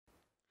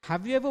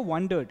Have you ever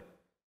wondered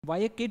why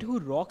a kid who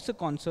rocks a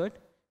concert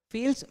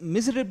fails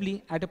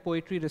miserably at a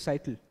poetry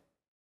recital?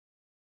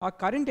 Our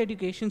current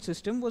education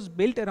system was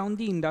built around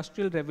the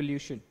Industrial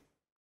Revolution,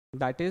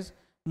 that is,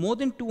 more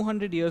than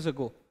 200 years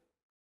ago.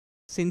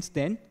 Since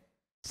then,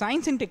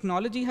 science and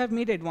technology have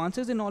made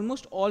advances in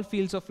almost all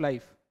fields of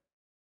life,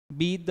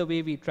 be it the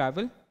way we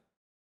travel,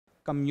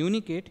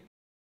 communicate,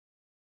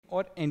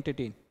 or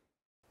entertain.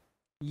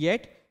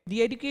 Yet,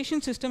 the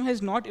education system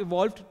has not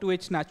evolved to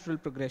its natural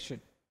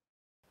progression.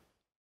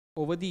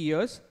 Over the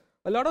years,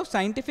 a lot of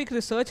scientific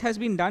research has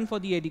been done for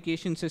the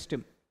education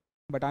system,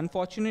 but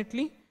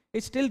unfortunately,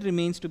 it still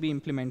remains to be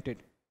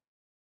implemented.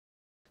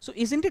 So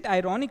isn't it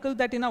ironical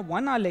that in a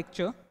 1-hour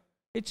lecture,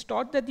 it's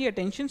taught that the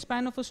attention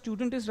span of a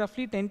student is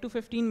roughly 10 to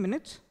 15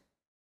 minutes?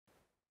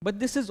 But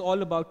this is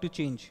all about to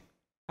change,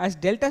 as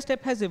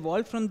DeltaStep has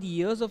evolved from the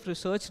years of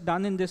research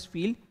done in this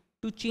field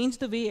to change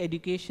the way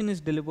education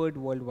is delivered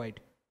worldwide.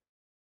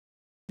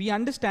 We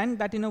understand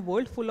that in a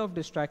world full of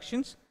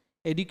distractions,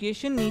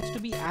 education needs to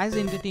be as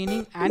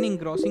entertaining and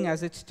engrossing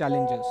as its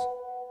challenges.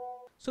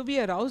 So we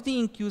arouse the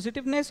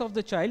inquisitiveness of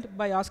the child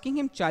by asking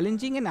him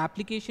challenging and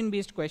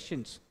application-based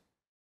questions,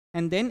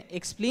 and then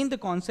explain the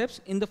concepts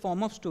in the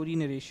form of story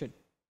narration.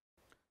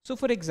 So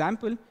for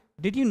example,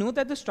 did you know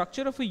that the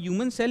structure of a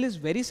human cell is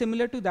very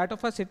similar to that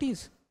of our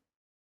cities?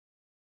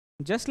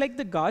 Just like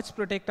the guards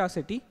protect our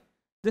city,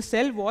 the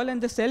cell wall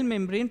and the cell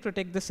membrane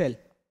protect the cell.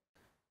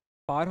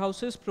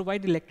 Powerhouses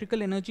provide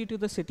electrical energy to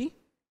the city.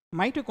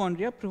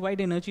 Mitochondria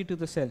provide energy to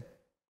the cell.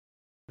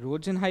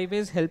 Roads and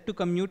highways help to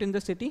commute in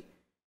the city.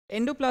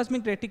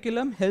 Endoplasmic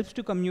reticulum helps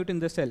to commute in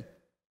the cell,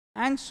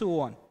 and so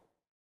on.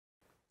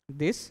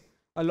 This,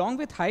 along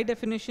with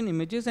high-definition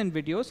images and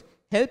videos,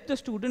 help the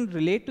student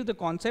relate to the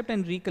concept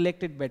and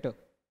recollect it better.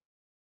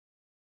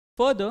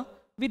 Further,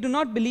 we do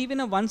not believe in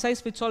a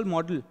one-size-fits-all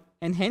model,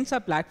 and hence our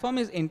platform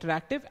is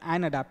interactive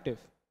and adaptive.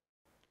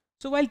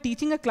 So while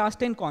teaching a class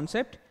 10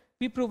 concept,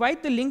 we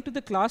provide the link to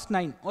the class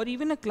 9 or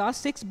even a class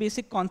 6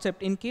 basic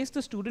concept in case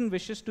the student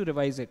wishes to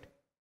revise it.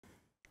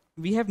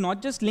 We have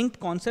not just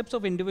linked concepts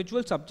of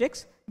individual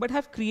subjects, but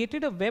have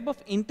created a web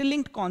of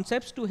interlinked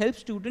concepts to help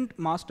students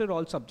master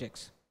all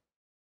subjects.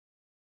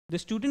 The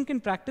student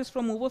can practice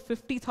from over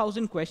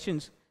 50,000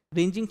 questions,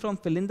 ranging from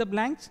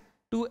fill-in-the-blanks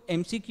to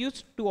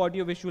MCQs to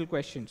audiovisual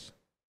questions.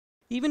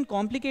 Even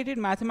complicated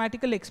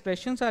mathematical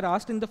expressions are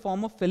asked in the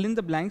form of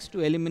fill-in-the-blanks to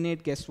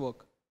eliminate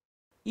guesswork.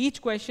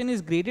 Each question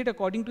is graded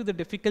according to the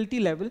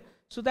difficulty level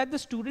so that the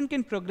student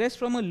can progress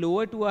from a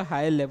lower to a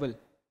higher level,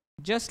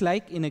 just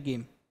like in a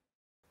game.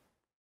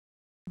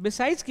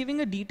 Besides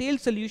giving a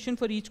detailed solution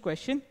for each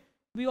question,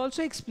 we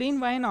also explain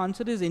why an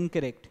answer is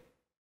incorrect.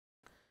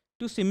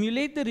 To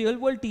simulate the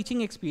real-world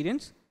teaching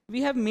experience,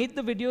 we have made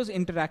the videos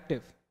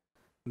interactive.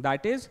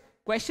 That is,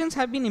 questions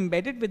have been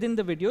embedded within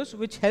the videos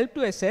which help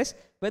to assess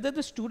whether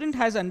the student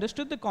has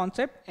understood the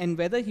concept and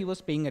whether he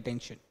was paying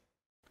attention.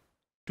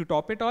 To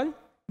top it all,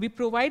 we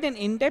provide an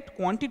in-depth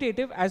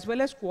quantitative as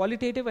well as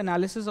qualitative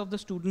analysis of the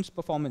student's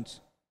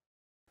performance.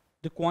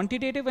 The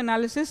quantitative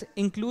analysis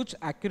includes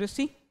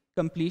accuracy,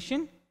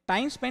 completion,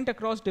 time spent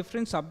across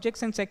different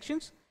subjects and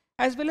sections,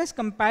 as well as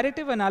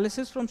comparative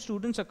analysis from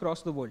students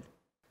across the world.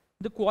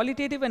 The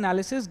qualitative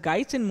analysis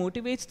guides and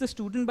motivates the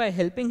student by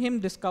helping him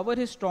discover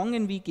his strong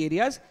and weak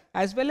areas,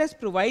 as well as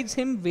provides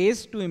him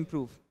ways to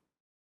improve.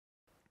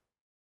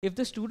 If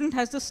the student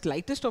has the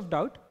slightest of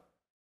doubt,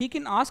 he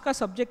can ask our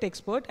subject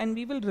expert and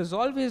we will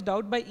resolve his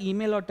doubt by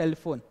email or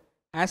telephone,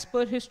 as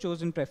per his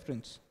chosen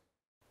preference.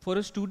 For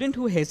a student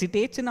who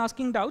hesitates in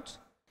asking doubts,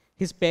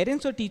 his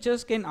parents or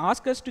teachers can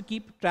ask us to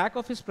keep track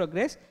of his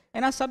progress,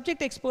 and our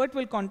subject expert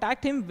will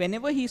contact him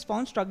whenever he is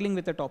found struggling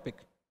with a topic.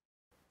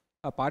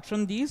 Apart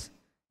from these,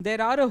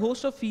 there are a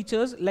host of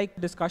features like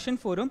discussion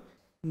forum,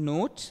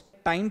 notes,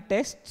 timed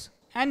tests,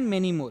 and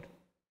many more.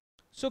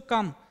 So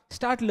come,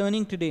 start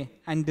learning today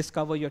and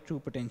discover your true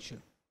potential.